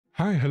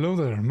Hi, hello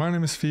there, my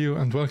name is Theo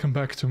and welcome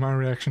back to my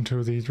reaction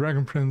to the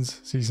Dragon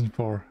Prince Season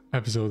 4,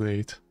 Episode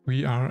 8.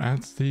 We are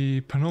at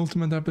the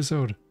penultimate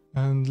episode,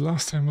 and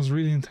last time was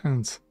really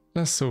intense.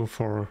 Less so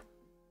for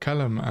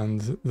Callum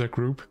and the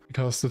group,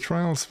 because the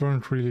trials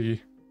weren't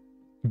really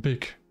a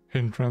big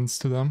hindrance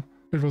to them.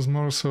 It was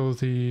more so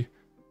the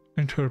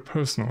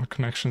interpersonal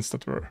connections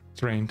that were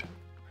drained,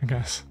 I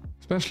guess.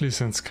 Especially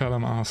since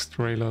Callum asked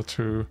Rayla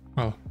to,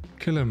 well,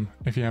 kill him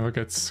if he ever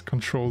gets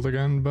controlled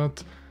again,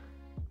 but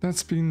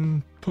that's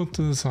been put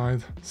to the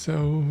side,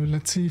 so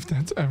let's see if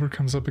that ever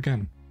comes up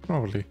again.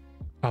 Probably.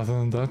 Other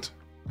than that,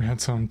 we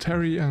had some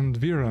Terry and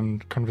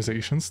Viren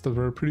conversations that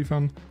were pretty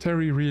fun.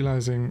 Terry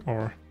realizing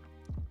or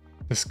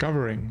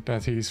discovering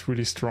that he's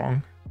really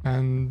strong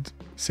and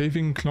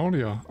saving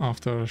Claudia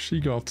after she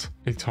got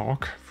a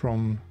talk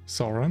from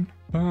Soren.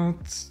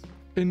 But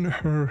in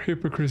her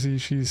hypocrisy,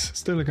 she's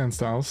still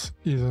against elves,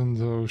 even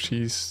though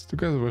she's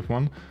together with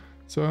one.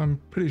 So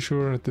I'm pretty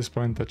sure at this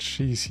point that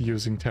she's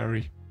using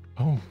Terry.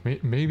 Oh,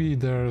 maybe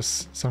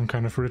there's some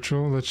kind of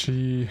ritual that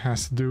she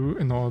has to do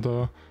in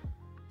order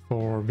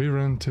for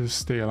Viren to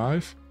stay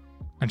alive,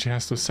 and she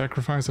has to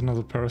sacrifice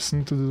another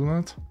person to do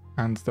that,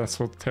 and that's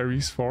what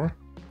Terry's for.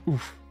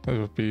 Oof, that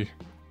would be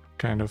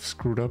kind of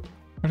screwed up.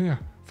 But yeah,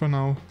 for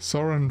now,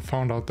 Soren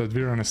found out that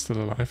Viren is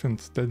still alive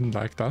and didn't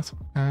like that,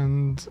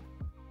 and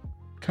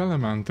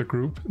Callum and the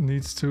group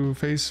needs to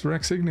face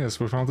Rex Igneous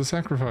without a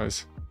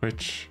sacrifice,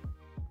 which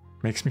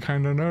makes me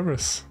kinda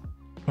nervous.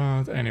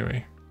 But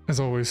anyway. As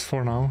always,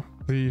 for now,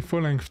 the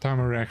full-length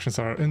timer reactions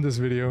are in this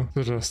video,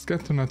 so just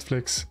get to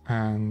Netflix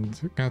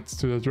and get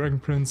to the Dragon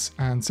Prince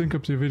and sync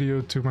up the video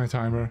to my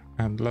timer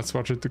and let's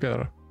watch it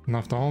together. And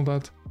after all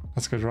that,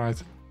 let's get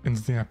right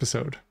into the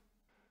episode.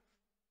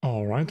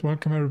 Alright,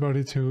 welcome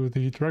everybody to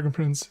the Dragon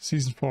Prince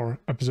Season 4,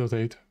 Episode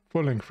 8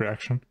 full-length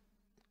reaction.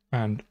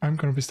 And I'm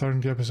gonna be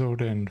starting the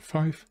episode in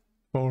 5,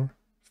 4,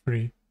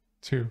 3,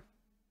 2,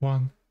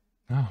 1,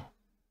 now.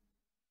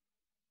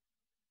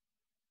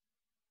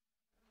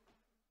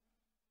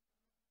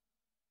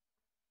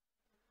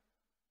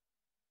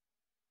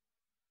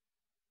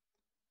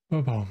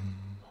 Ba-bum.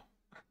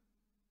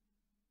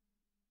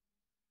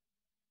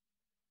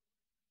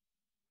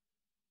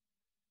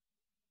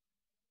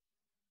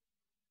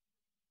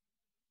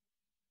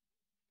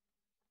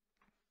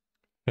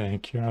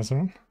 Thank you,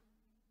 Azron.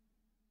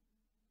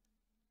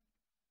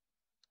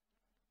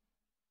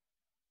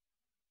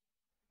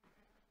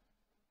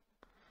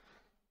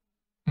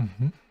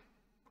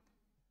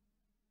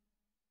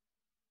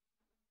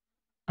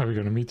 Are we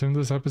gonna meet him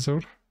this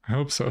episode? I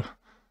hope so.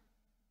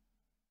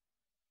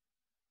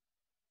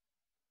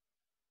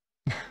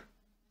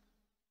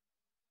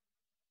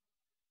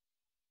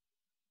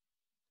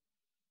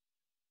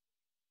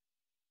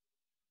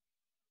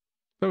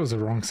 That was a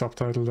wrong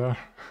subtitle there.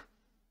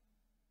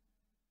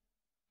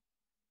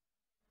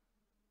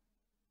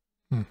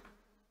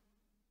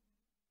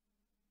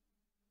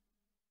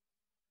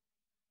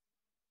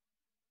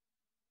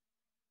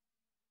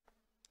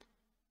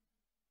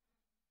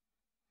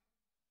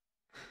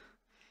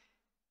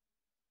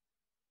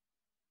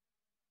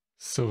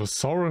 So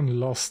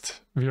Soren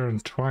lost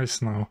Viren twice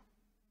now,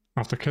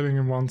 after killing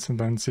him once and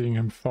then seeing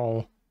him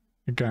fall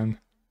again.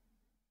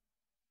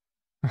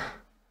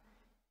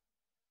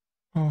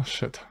 Oh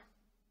shit.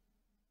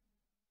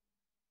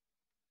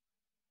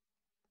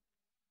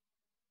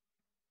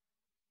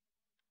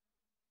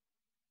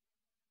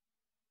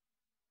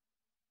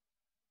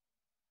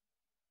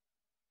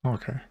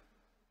 Okay.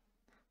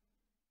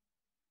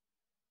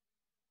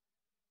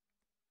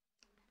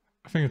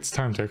 I think it's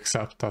time to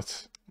accept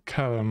that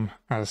Callum,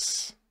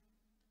 as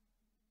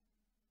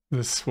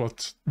this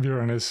what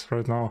Viren is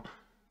right now,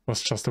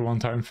 was just a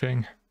one-time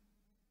thing.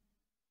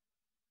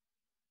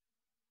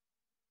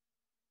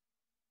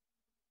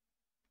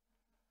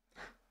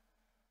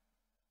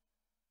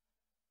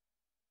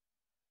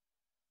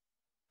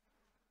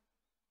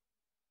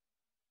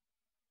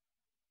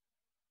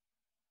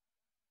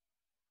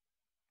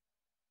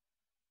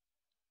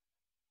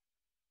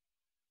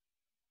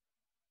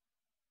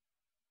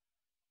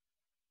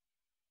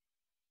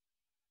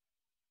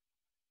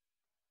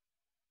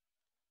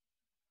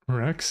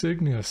 Rex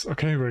Igneous.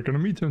 Okay, we're gonna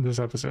meet him this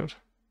episode.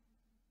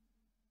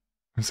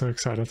 I'm so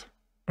excited.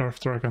 Earth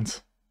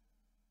Dragons.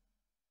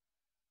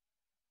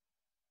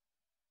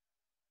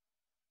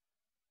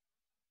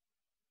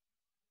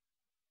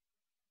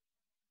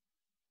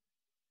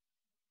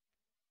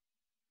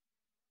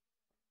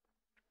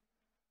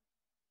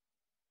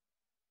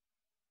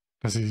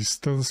 Does he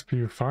still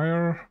spew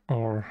fire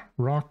or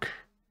rock?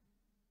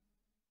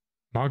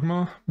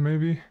 Magma,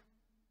 maybe?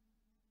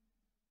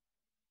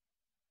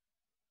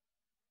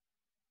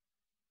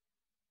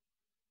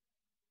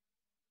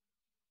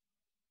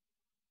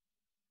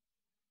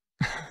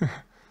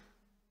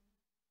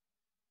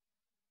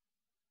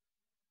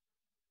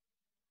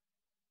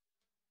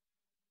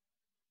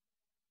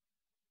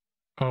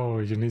 Oh,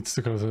 you need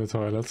to go to the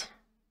toilet.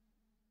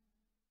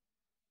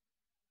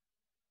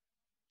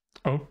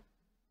 Oh.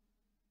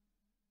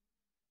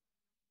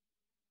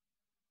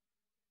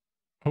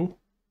 Oh.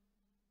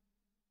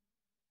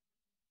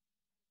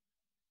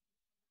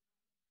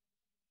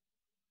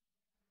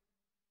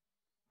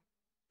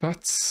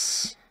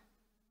 That's...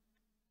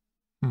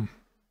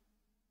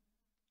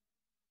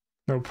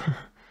 Nope.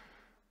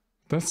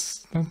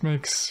 That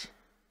makes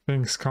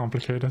things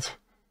complicated.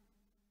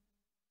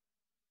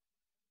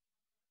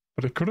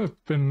 But it could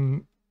have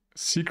been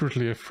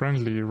secretly a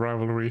friendly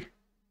rivalry.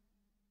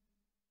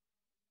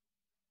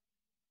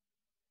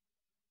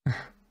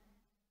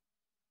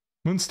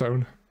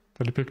 Moonstone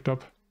that he picked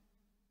up.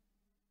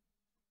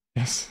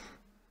 Yes.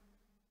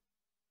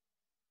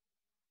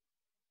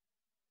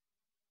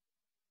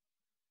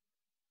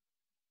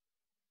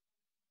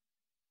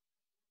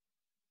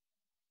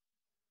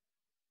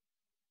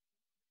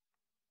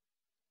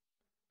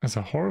 As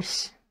a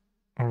horse?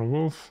 Or a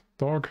wolf?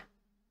 Dog?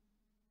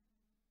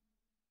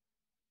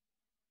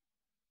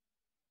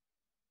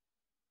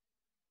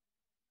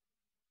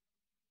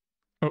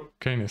 Oh,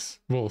 canis.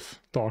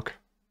 Wolf. Dog.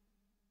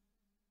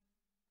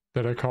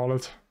 Did I call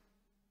it?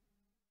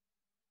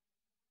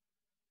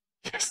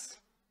 Yes.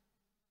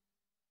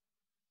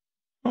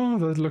 Oh,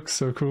 that looks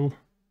so cool.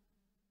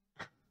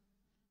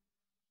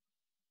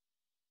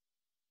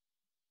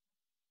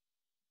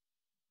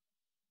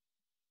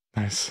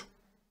 Nice.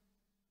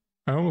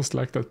 I almost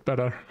like that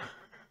better.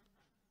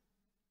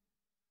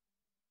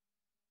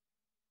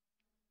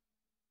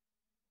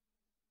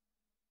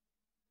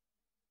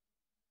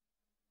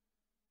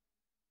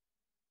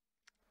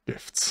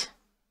 Gifts.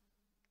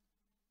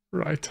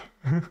 Right.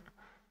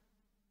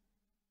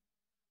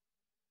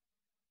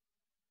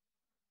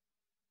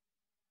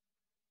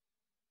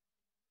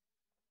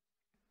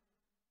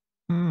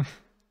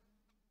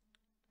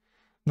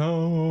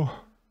 No.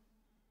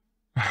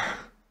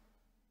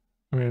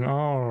 I mean,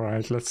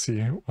 alright, let's see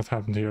what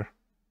happened here.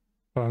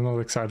 But I'm not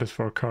excited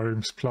for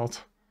Karim's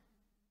plot.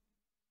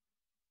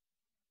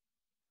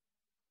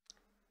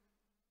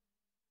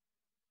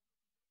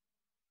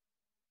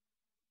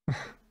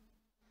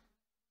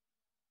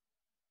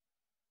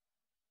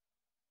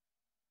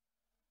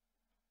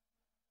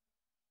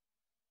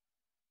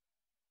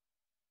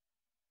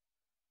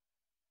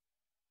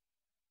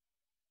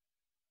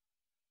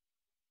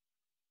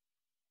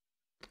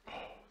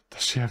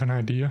 Does she have an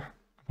idea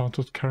about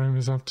what Karim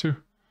is up to?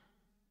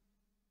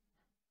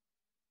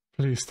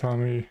 Please tell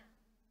me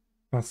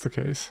that's the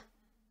case.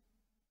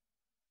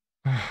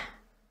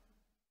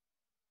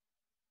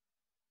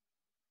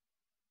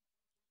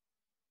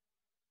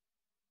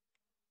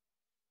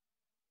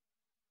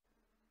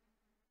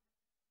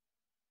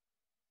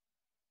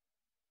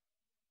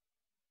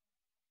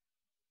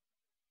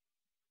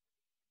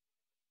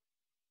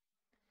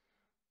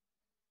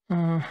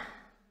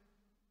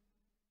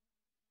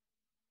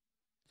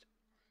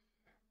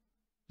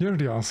 You're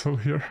the asshole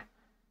here.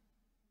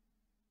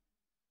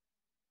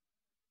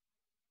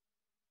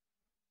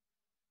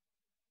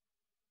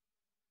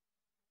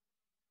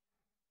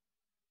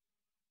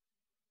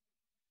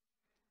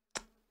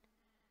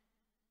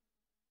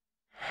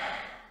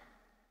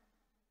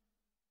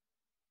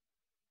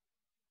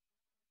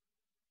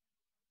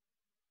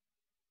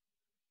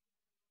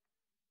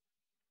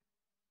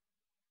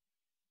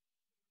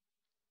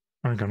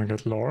 Are we gonna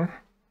get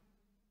lore?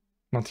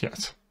 Not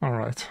yet.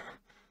 Alright.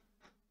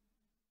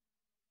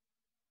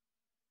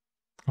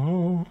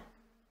 Oh.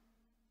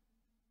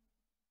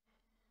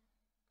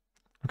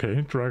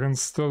 Okay,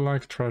 dragons still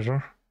like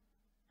treasure.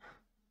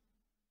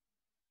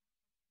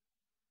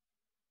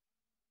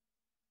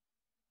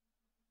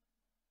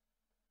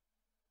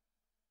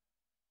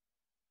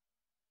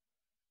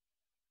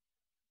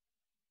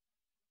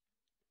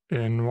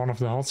 In one of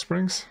the hot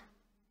springs?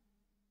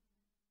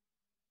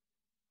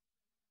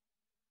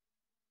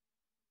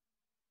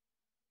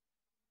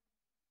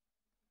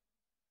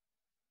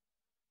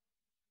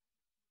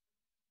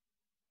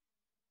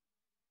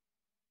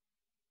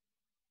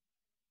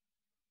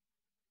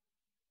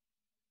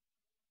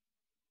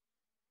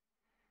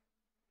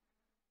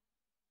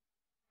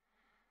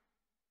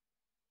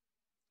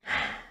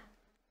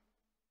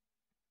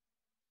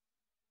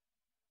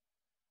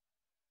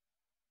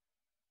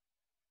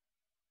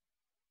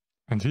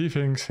 And he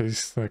thinks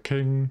he's the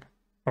king,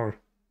 or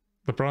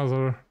the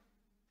brother,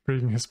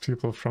 freeing his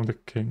people from the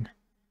king.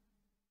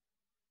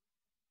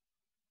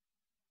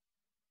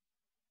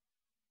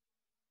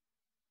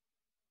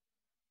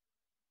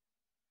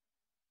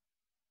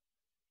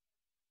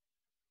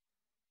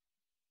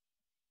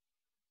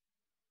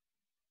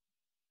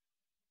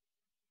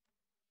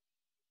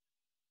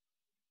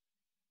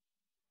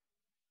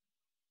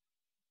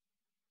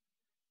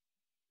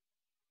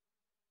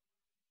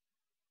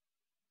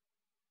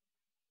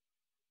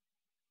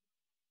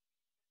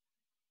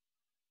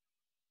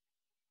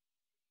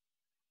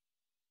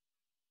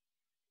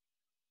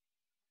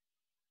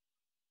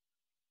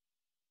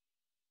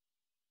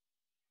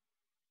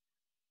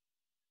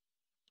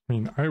 I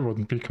mean, I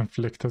wouldn't be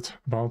conflicted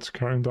about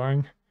Karim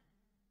dying.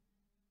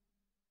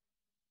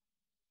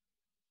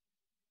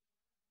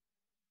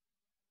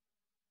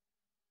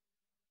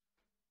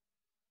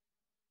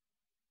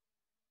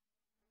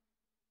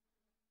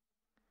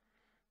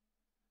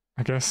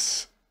 I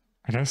guess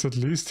at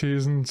least he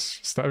isn't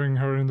stabbing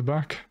her in the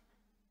back.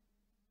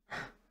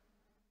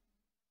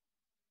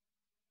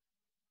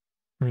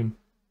 I mean,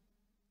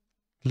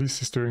 at least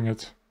he's doing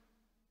it.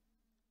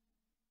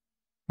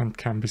 And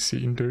can be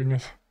seen doing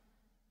it.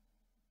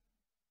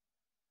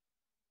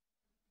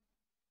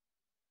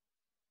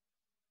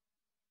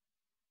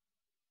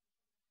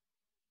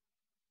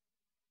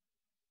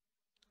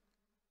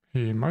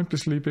 He might be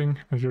sleeping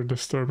and you're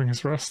disturbing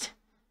his rest.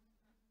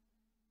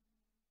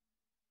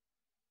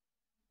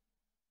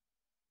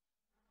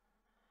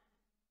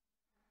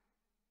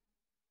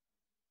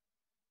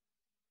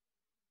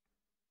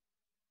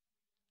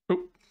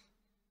 Oh.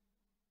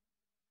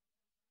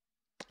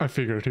 I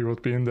figured he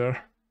would be in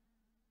there.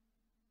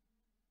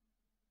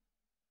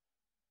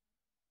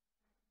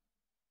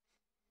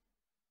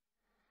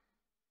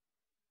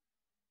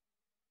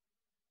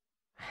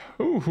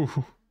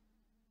 Oh,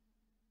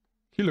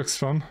 he looks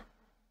fun.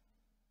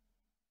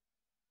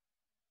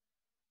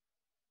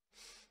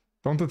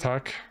 Don't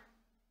attack.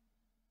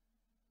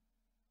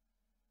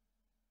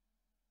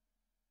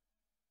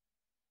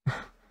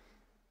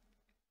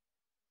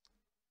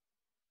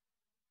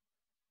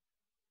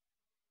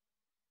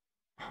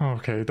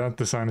 Okay, that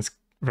design is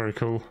very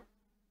cool.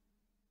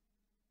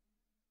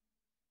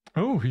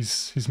 Oh,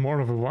 he's more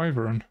of a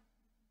wyvern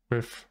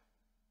with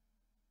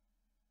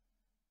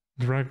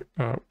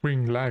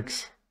wing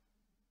legs.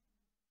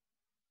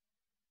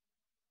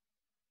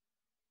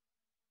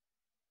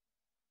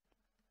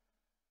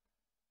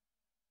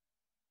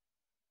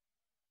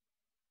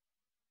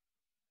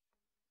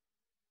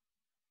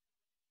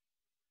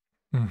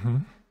 Mm-hmm.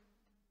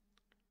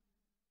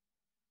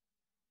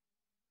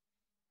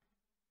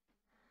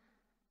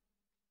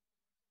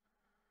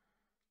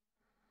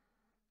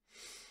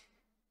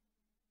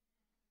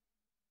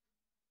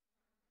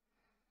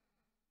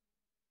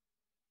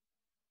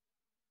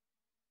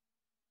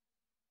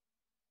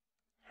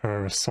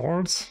 Her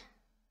swords?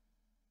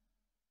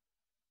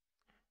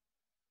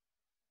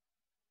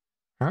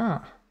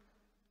 Ah.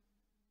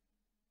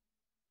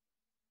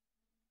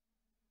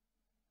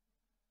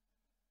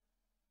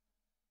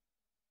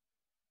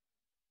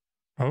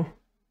 Oh.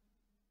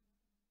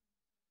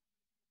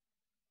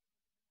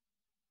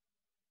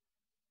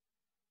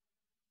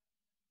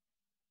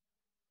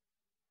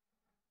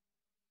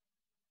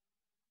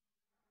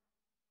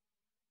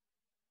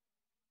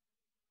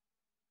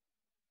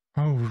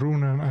 Oh,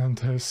 Runan and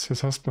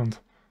his husband.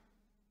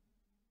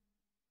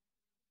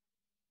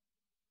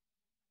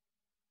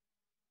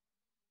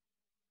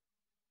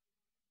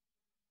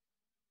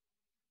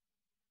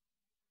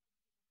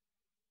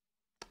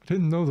 I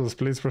didn't know those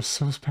blades were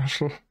so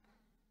special.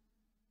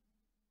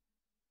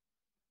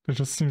 They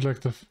just seemed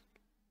like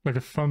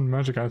a fun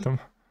magic item.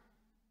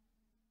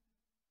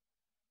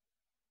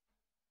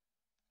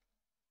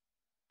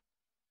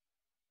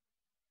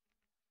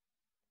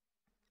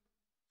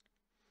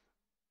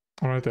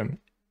 Alright then.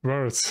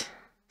 Words.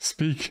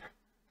 Speak.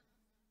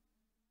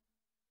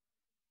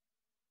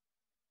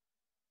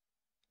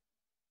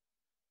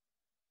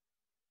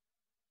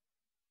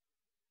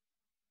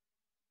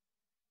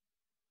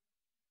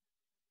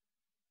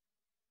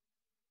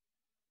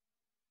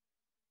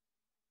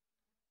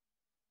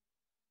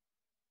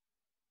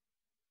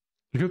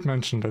 You could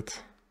mention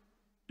that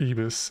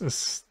Ibis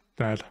is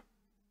dead.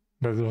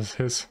 That was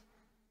his.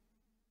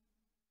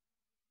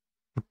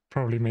 Would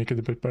probably make it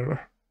a bit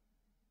better.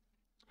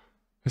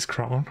 His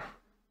crown.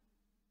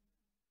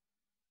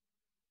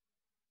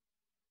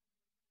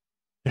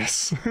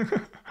 Yes.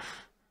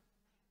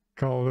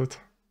 Called it.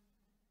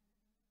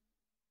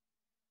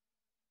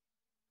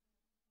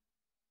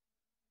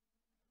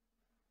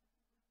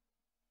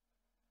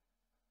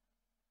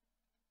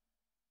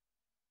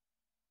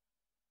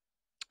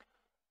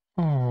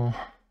 Oh.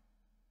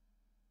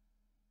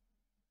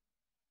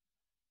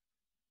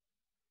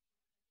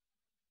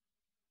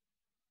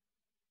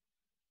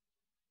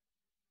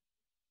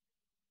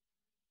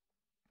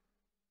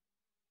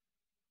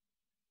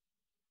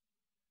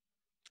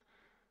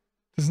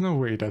 There's no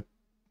way that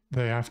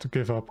they have to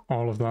give up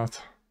all of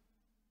that.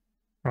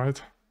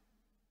 Right?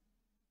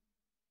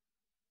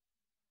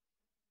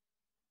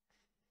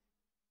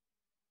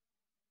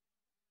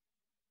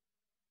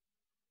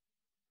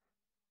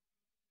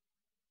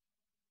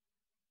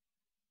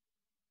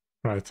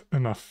 Right,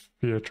 enough,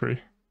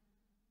 Pietri.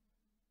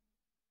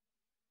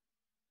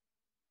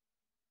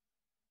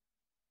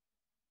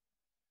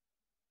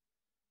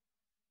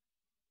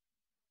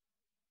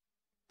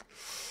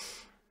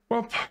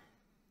 Well,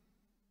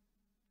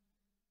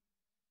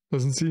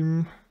 doesn't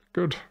seem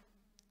good.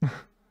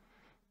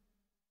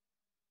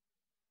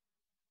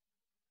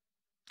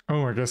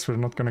 Oh, I guess we're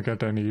not gonna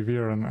get any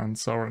Viren and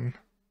Soren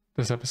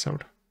this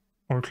episode.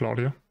 Or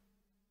Claudia.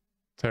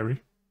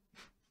 Terry.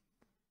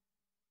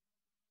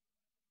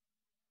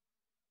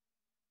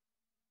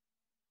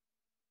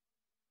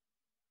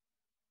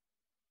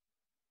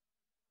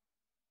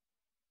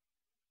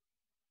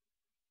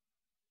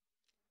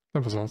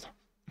 That was odd.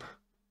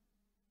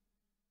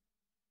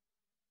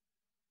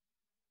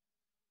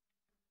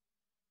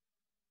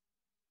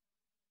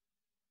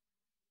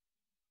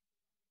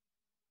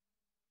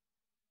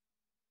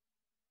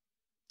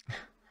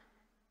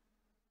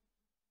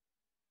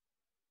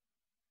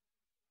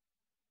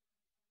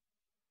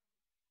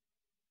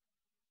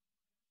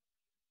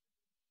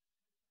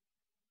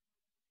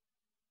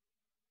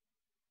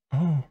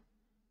 Oh.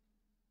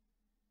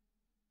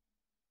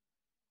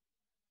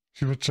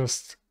 She would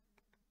just...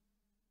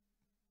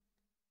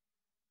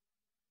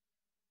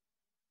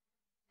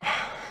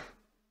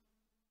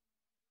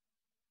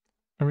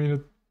 I mean,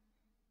 it...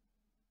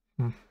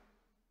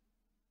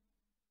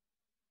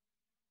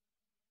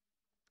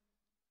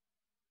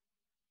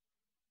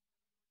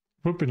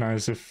 would be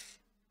nice if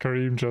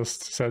Karim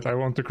just said, I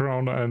want the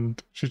crown,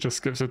 and she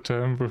just gives it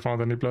to him without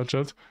any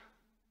bloodshed.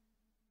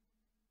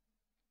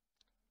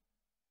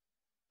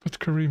 But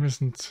Karim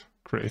isn't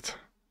great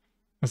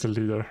as a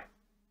leader.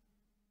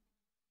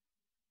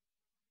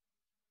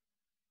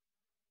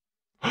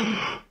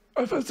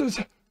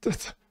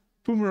 That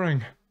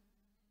boomerang.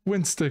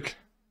 Wind stick.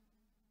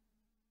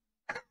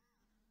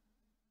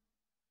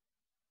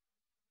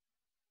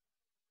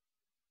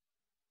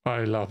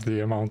 I love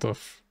the amount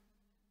of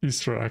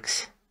Easter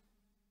eggs.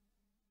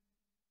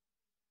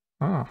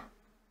 Ah.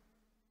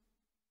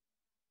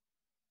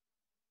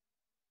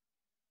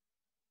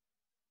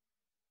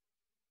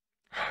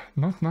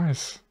 Not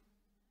nice.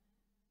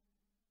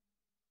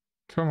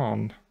 Come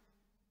on.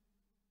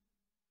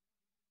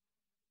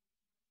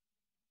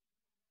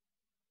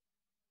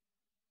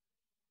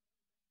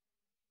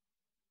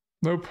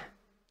 Nope.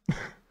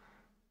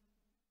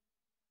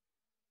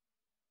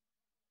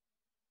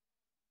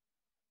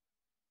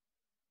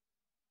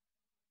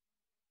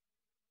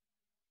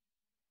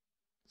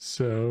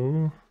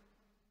 So...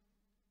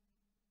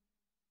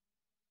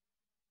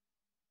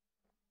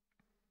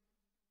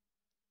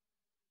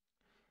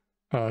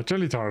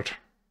 jelly tart.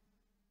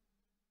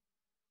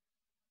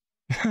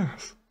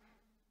 Yes.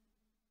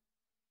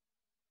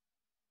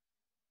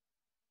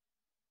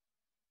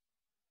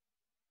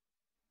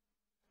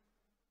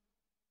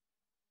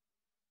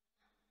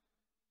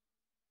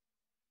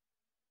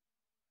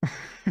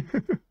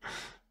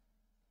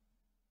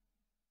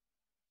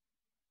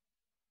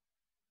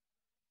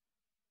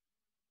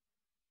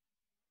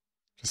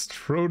 Just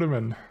throw them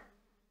in.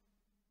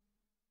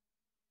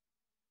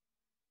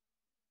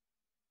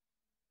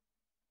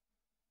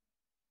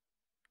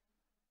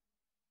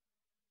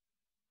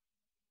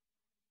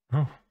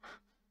 Oh.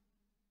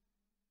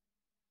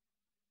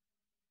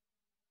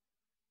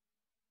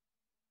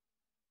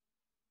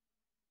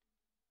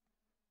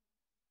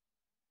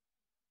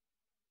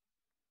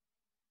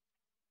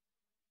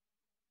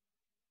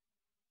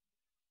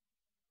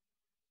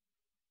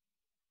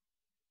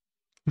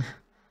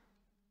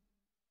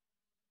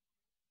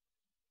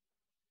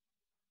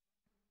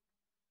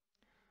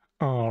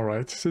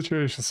 Alright,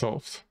 situation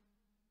solved.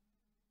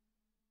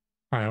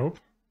 I hope.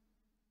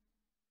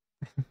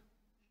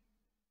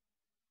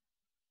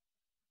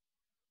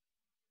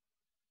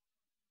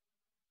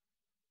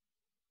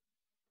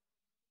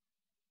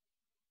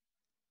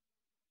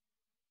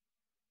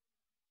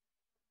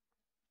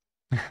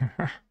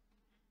 I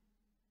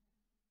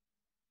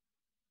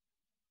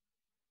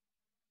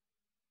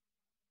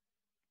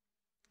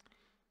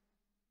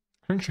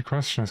think the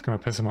question is gonna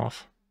piss him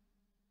off.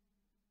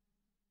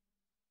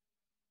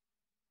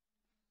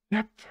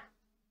 Yep.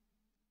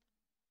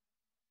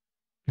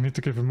 You need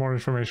to give him more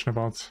information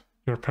about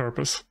your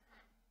purpose.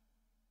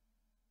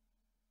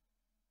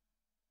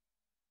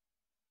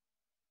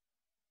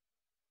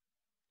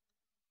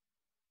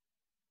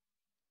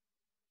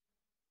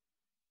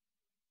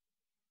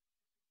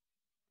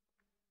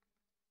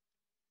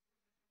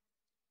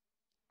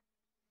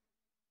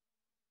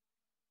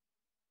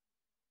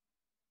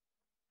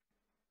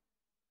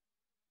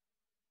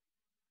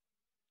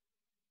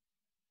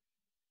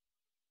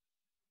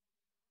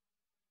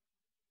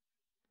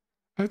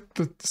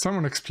 Did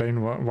someone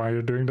explain why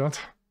you're doing that?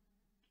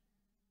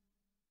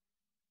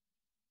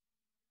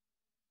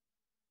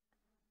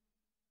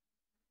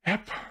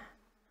 Yep.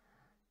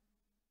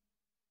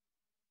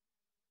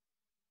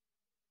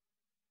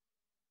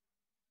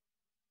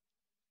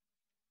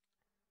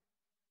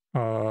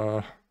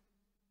 Uh...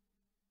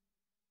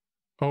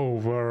 Oh,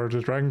 were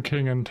the Dragon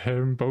King and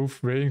him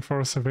both waiting for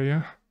a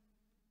surveyor?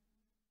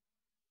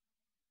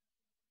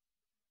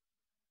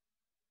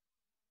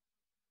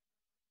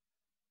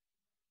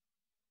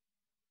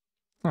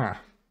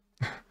 Ah.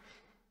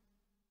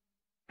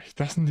 He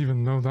doesn't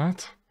even know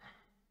that?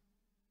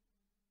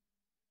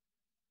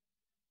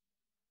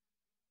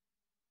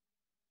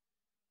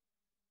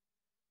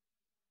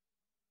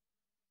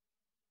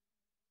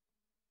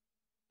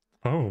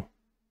 Oh.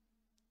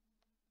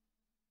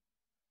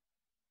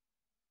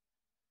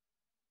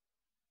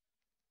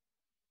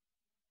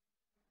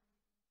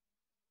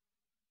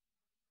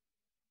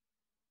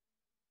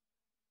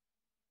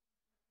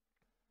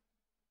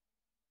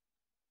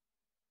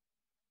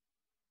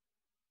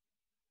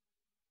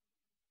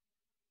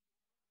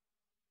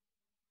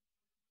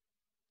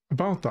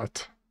 About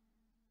that.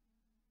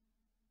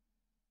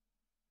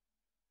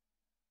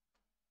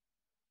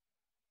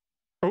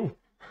 Oh.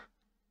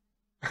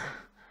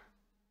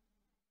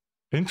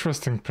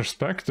 Interesting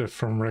perspective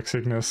from Rex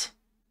Ignis.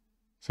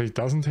 So he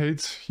doesn't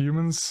hate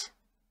humans?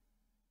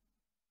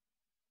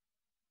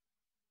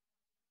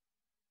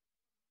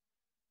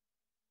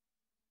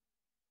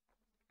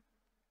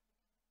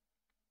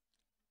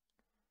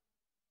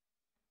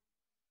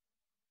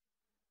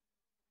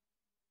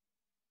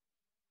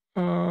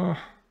 Uh...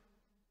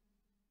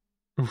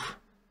 Oof.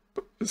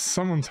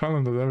 Someone tell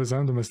him that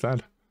Evisandum is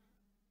dead.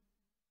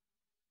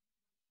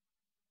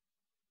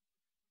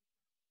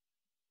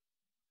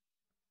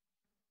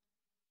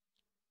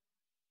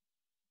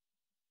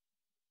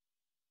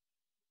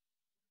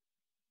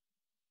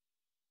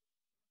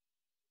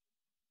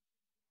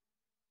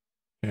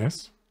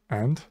 Yes,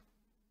 and?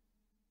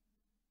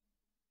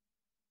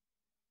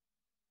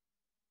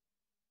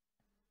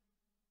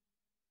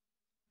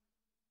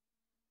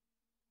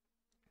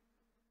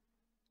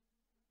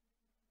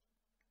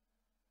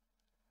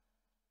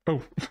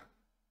 Oh,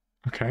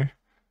 okay.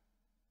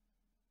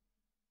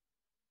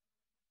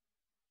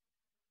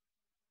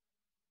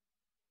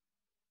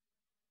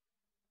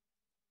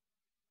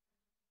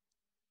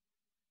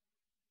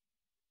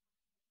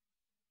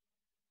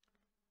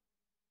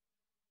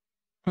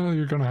 Well,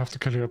 you're gonna have to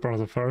kill your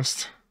brother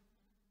first.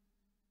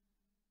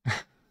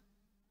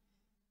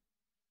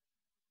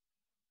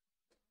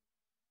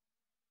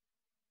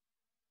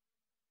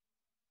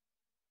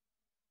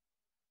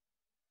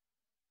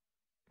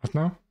 What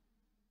now?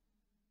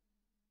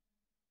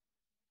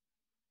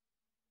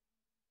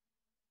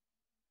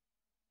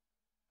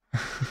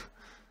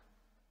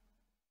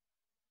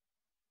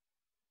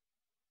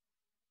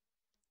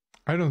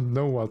 I don't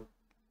know what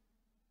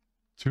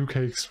 2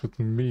 cakes would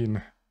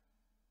mean,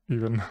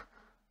 even.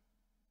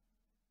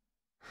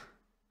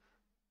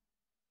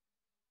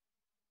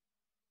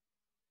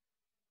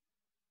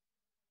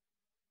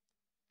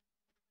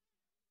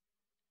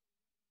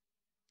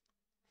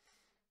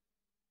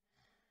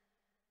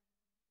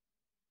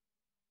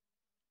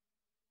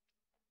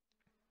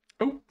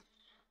 Oh!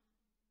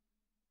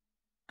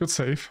 Good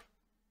save.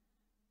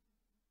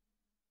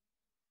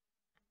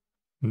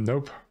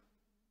 Nope.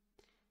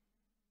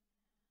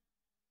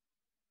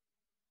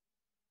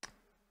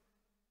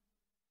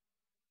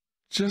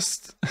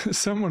 Just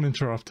someone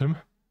interrupt him.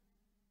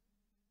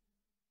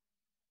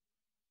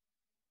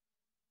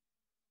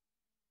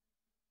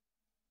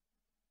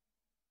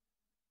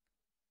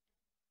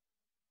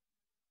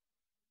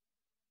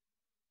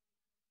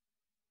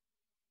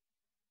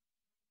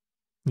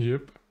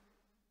 Yep.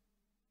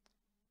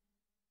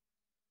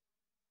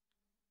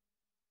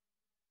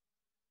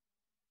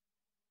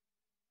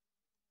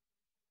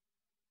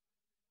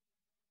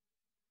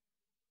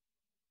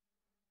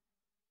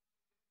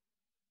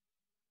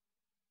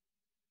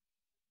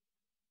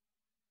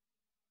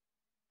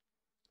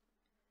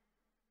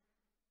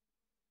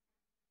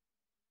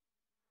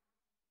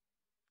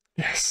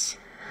 Yes.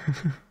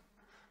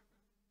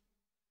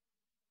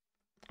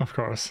 Of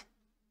course.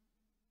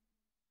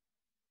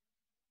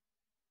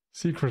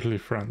 Secretly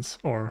friends,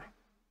 or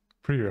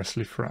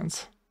previously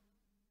friends.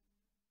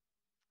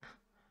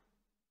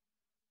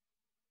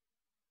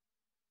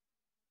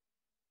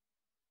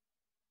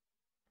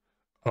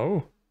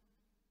 Oh.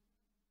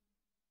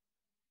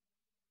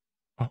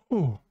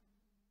 Oh.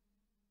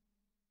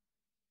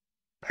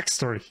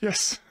 Backstory,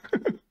 yes.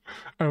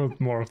 I want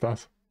more of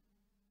that.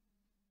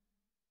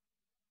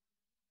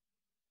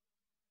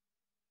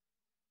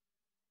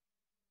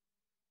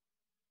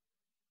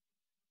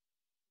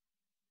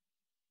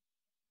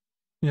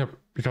 Yep,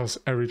 because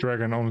every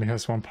dragon only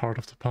has one part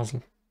of the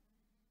puzzle.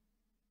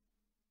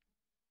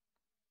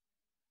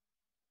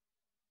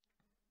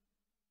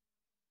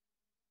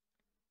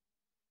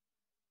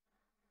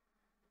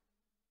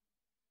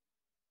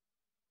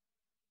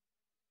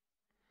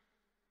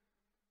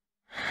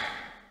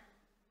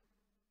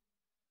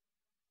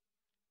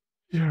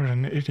 You're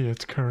an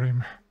idiot,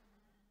 Karim.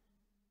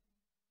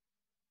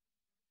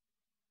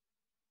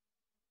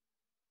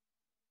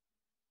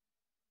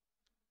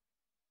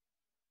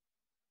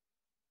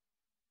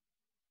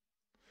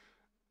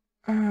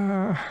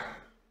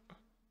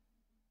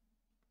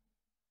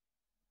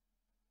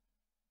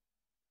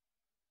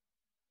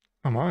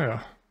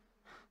 Amaya.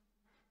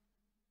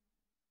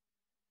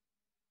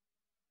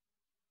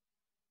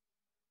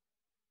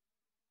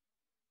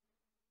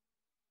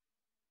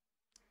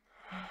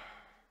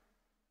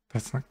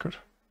 That's not good.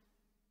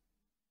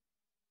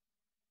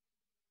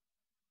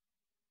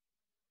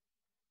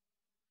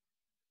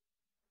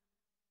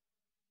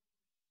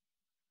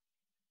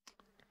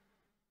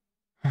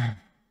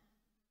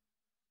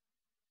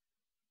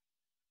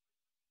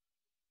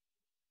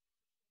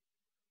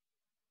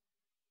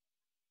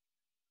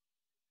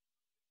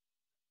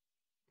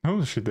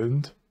 No, she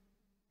didn't.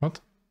 What?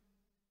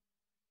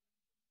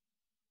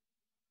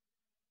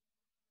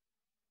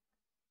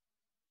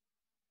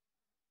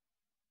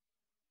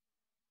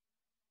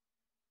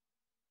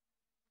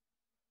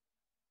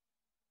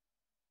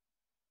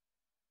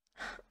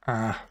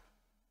 Ah.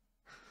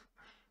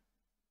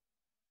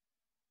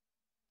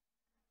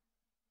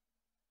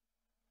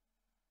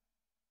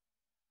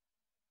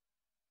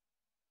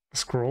 A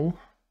scroll?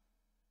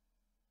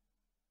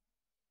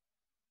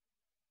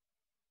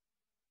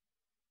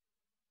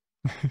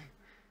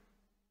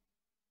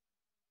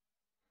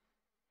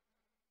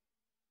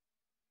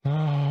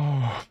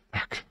 Oh,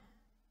 fuck.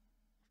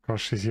 Of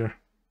course she's here.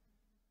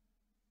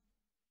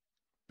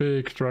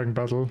 Big dragon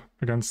battle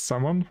against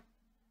someone.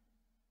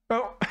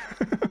 Oh!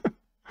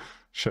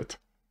 Shit.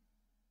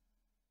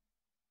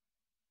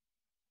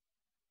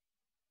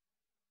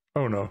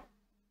 Oh no.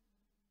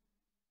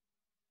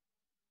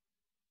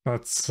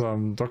 That's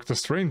Doctor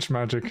Strange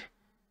magic.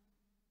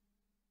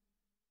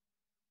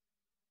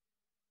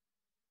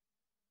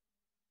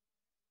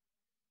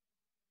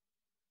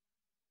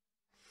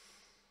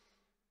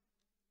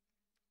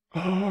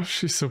 Oh,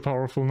 she's so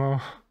powerful now.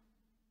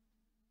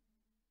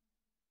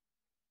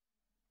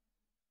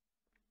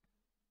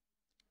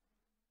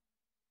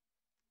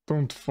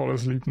 Don't fall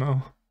asleep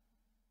now.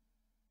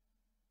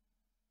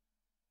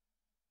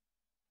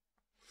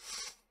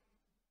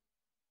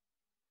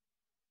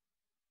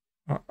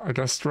 I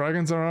guess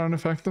dragons are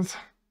unaffected.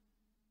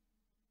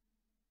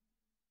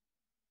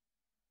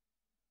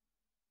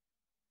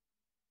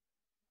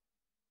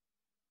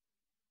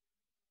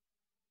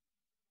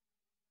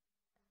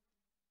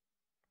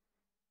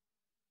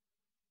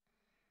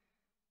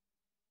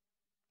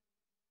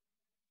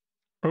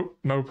 Oh,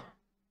 nope.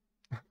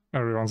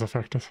 Everyone's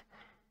affected.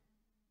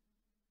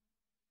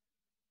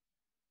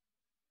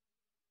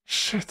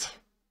 Shit.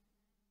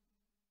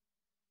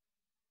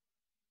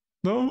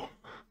 No.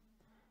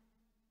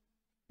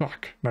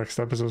 Fuck. Next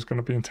episode's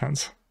gonna be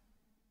intense.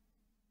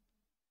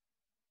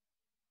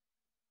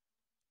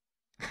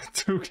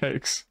 2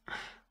 cakes.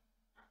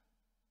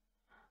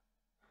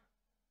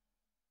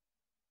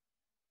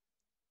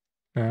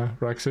 Yeah,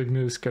 Rex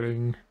IGNEOUS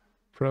getting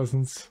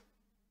presents.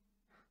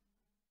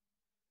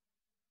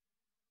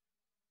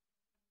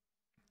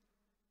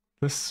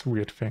 This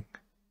weird thing.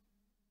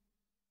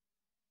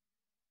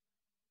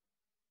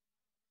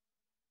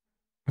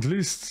 At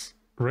least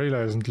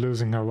Rayla isn't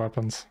losing her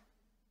weapons.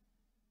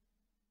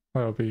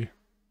 That'll be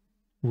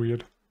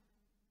weird.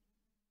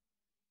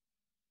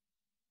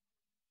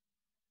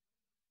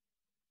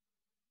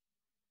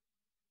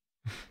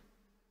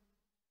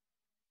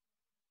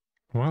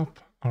 Well,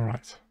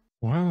 alright.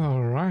 Well,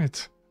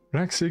 alright.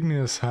 Rex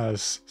IGNEOUS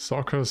has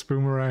Sokka's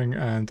boomerang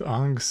and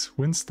Aang's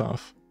wind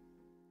staff.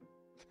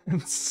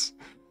 That's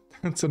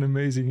an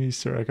amazing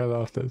Easter egg. I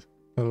loved it.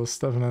 That was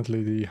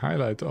definitely the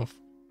highlight of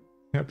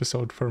the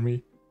episode for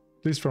me.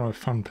 At least from a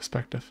fun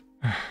perspective.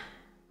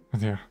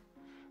 But yeah.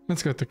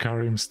 Let's get the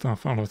Karim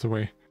stuff out of the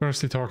way.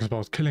 First he talks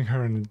about killing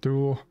her in a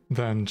duel.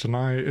 Then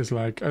Janai is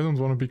like, I don't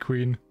want to be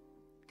queen.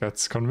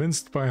 Gets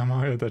convinced by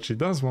Amaya that she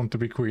does want to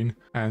be queen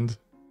and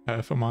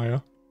have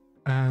Amaya.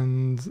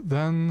 And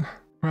then,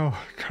 well,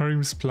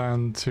 Karim's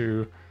plan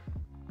to,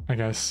 I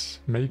guess,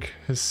 make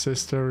his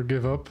sister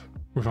give up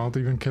without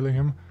even killing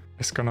him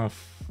is gonna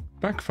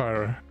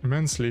backfire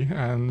immensely,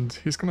 and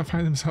he's gonna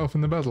find himself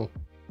in the battle.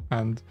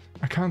 And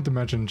I can't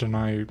imagine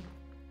Janai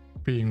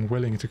being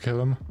willing to kill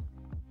him.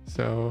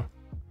 So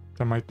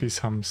there might be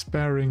some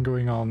sparing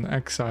going on,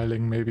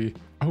 exiling maybe.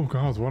 Oh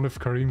god, what if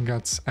Karim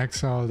gets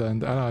exiled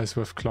and allies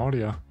with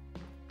Claudia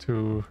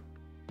to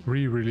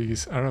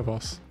re-release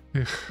Erebos?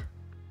 Ugh,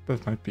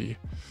 that might be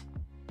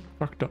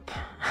fucked up.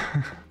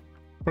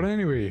 But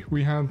anyway,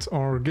 we had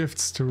our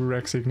gifts to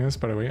Rex IGNEOUS.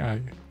 By the way,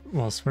 I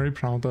was very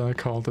proud that I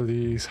called that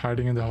he's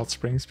hiding in the hot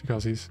springs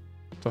because he's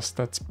just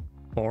that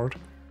bored.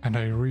 And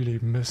I really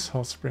miss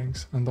hot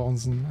springs and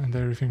onsen and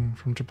everything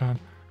from Japan.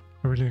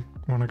 I really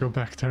want to go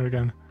back there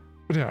again.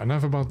 But yeah,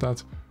 enough about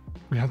that.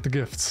 We had the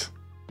gifts.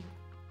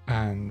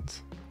 And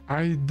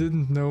I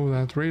didn't know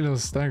that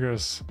Rayla's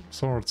daggers,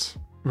 swords,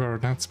 were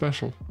that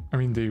special. I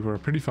mean, they were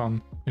pretty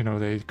fun. You know,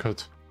 they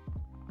could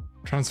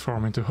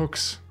transform into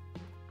hooks,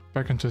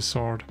 back into a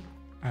sword,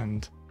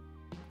 and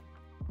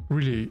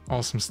really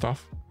awesome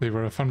stuff. They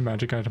were a fun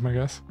magic item, I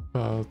guess.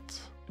 But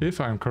if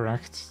I'm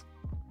correct,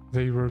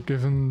 they were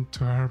given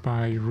to her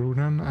by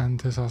Runan and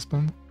his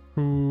husband,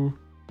 who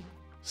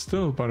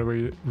still, by the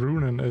way,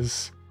 Runan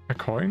is a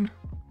coin,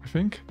 I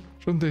think.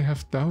 Shouldn't they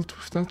have dealt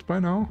with that by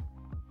now?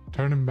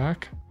 Turn him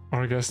back?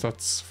 Or I guess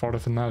that's for the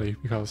finale,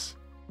 because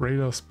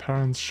Rayla's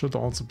parents should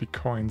also be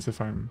coins, if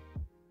I'm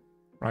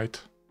right.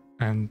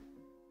 And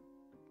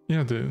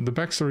yeah, the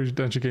backstory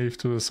that you gave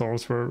to the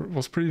swords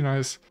was pretty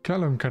nice.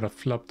 Callum kind of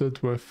flubbed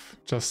it with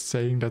just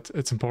saying that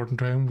it's important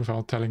to him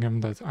without telling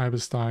him that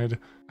Ibis died,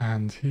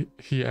 and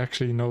he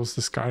actually knows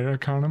the Sky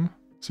Arcanum,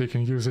 so he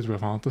can use it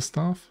without the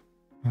staff.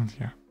 And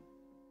yeah.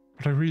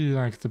 But I really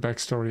liked the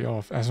backstory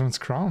of Ezran's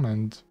crown,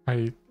 and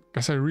I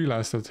guess I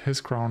realized that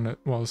his crown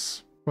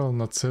was, well,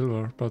 not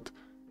silver, but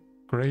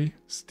grey,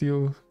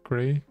 steel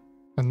grey,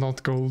 and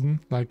not golden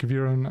like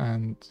Viren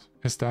and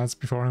his dad's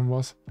before him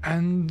was.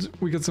 And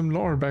we get some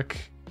lore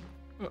back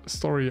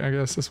story, I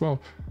guess, as well.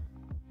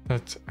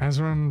 That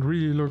Ezran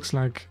really looks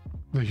like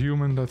the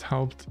human that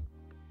helped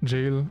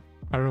jail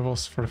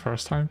Erebos for the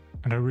first time.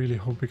 And I really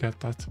hope we get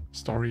that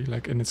story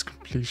like in its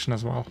completion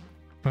as well.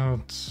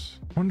 But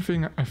one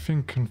thing I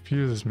think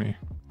confuses me.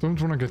 Don't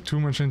want to get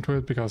too much into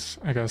it because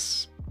I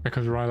guess I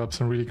could rile up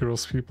some really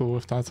gross people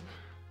with that.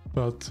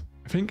 But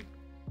I think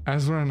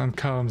Ezran and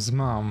Callum's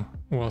mom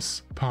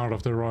was part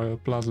of the royal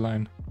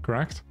bloodline,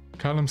 correct?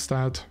 Callum's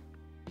dad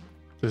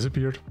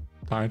disappeared,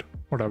 died,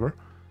 whatever.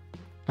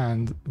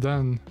 And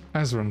then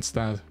Ezran's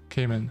dad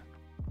came in.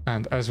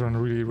 And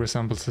Ezran really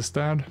resembles his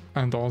dad,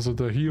 and also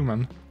the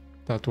human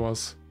that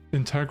was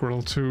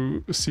integral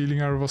to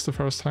sealing Erebus the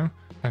first time,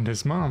 and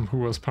his mom, who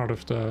was part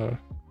of the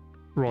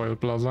royal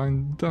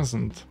bloodline,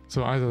 doesn't.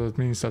 So either that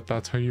means that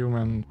that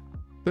human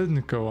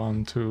didn't go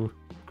on to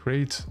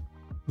create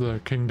the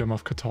kingdom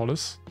of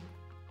Catullus,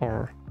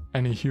 or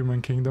any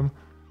human kingdom,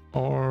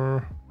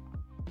 or...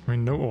 I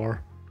mean, no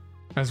or.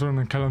 Ezran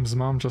and Callum's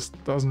mom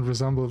just doesn't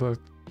resemble that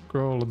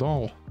girl at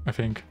all, I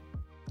think.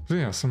 So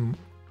yeah, some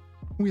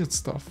weird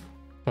stuff.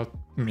 But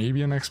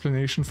maybe an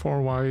explanation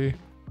for why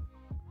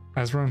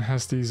Ezran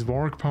has these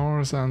warg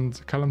powers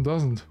and Callum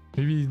doesn't.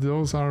 Maybe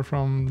those are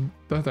from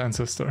that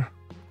ancestor.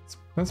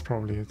 That's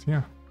probably it,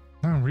 yeah.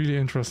 Now I'm really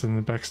interested in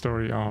the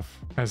backstory of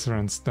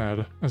Ezran's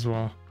dad as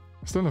well.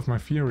 I still have my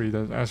theory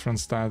that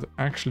Ezran's dad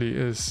actually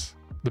is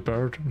the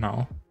bird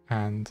now,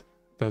 and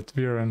that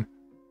Viren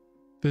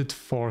did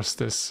force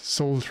this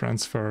soul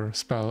transfer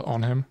spell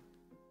on him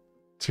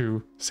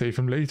to save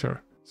him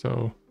later.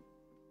 So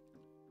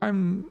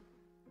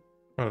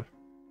well,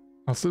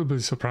 I'll still be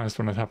surprised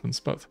when it happens,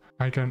 but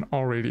I can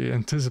already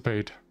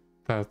anticipate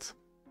that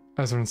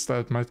Ezran's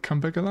dad might come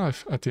back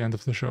alive at the end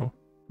of the show.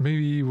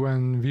 Maybe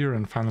when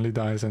Viren finally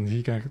dies and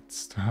he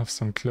gets to have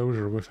some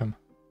closure with him.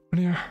 But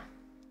yeah,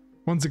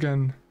 once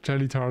again,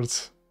 jelly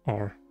tarts,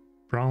 or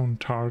brown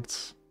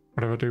tarts,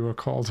 whatever they were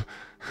called,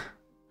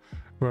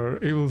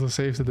 were able to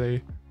save the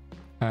day,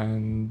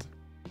 and,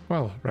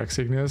 well, Rex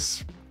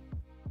IGNEOUS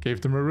gave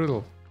them a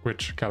riddle,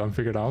 which Callum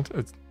figured out.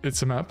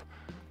 It's a map,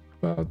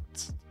 but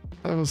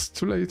that was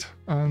too late,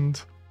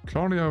 and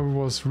Claudia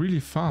was really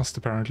fast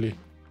apparently,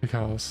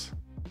 because,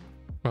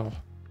 well,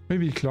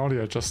 maybe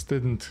Claudia just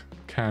didn't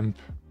camp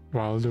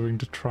while doing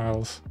the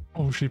trials.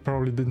 Oh, she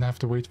probably didn't have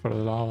to wait for the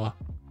lava.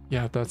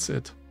 Yeah, that's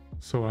it.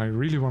 So I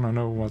really want to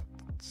know what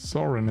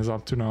Soren is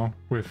up to now,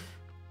 with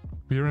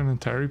Viren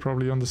and Terry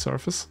probably on the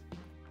surface.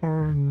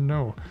 Or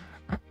no.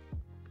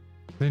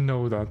 They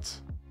know that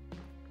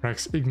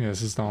Rex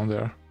IGNEOUS is down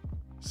there,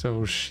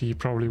 so she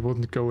probably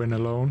wouldn't go in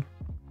alone.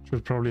 She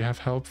would probably have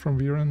help from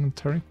Viren and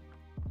Terry.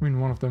 I mean,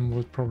 one of them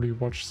would probably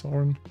watch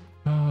Soren.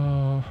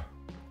 So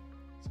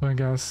I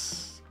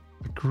guess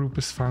the group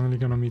is finally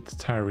gonna meet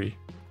Terry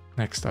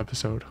next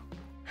episode.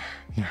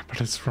 Yeah,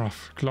 but it's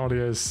rough.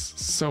 Claudia is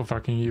so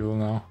fucking evil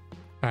now.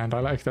 And I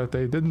like that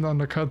they didn't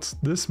undercut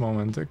this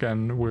moment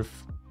again with,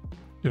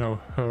 you know,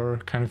 her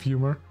kind of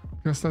humor.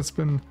 Because that's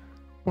been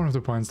one of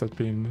the points that's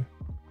been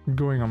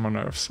going on my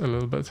nerves a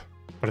little bit.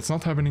 But it's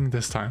not happening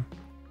this time.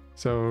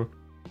 So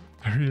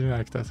I really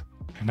like that.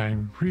 And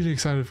I'm really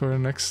excited for the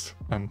next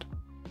and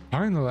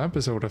final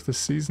episode of this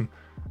season.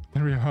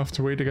 Then we have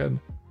to wait again.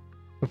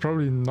 But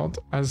probably not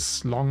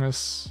as long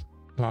as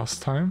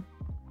last time.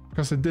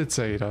 Because they did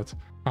say that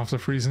after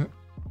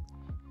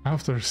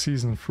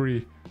season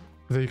 3,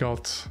 they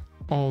got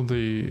all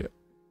the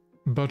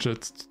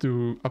budget to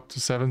do up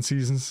to 7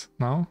 seasons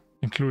now,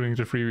 including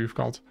the 3 we've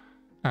got,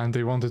 and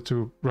they wanted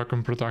to work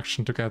on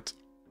production to get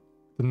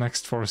the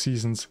next 4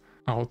 seasons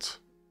out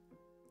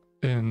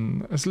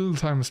in as little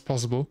time as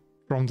possible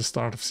from the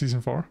start of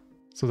season 4,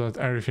 so that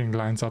everything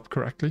lines up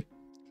correctly.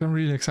 So I'm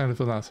really excited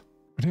for that.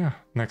 But yeah,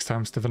 next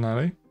time's the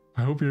finale.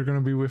 I hope you're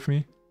gonna be with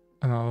me,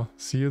 and I'll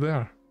see you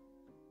there.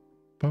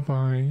 Bye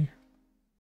bye.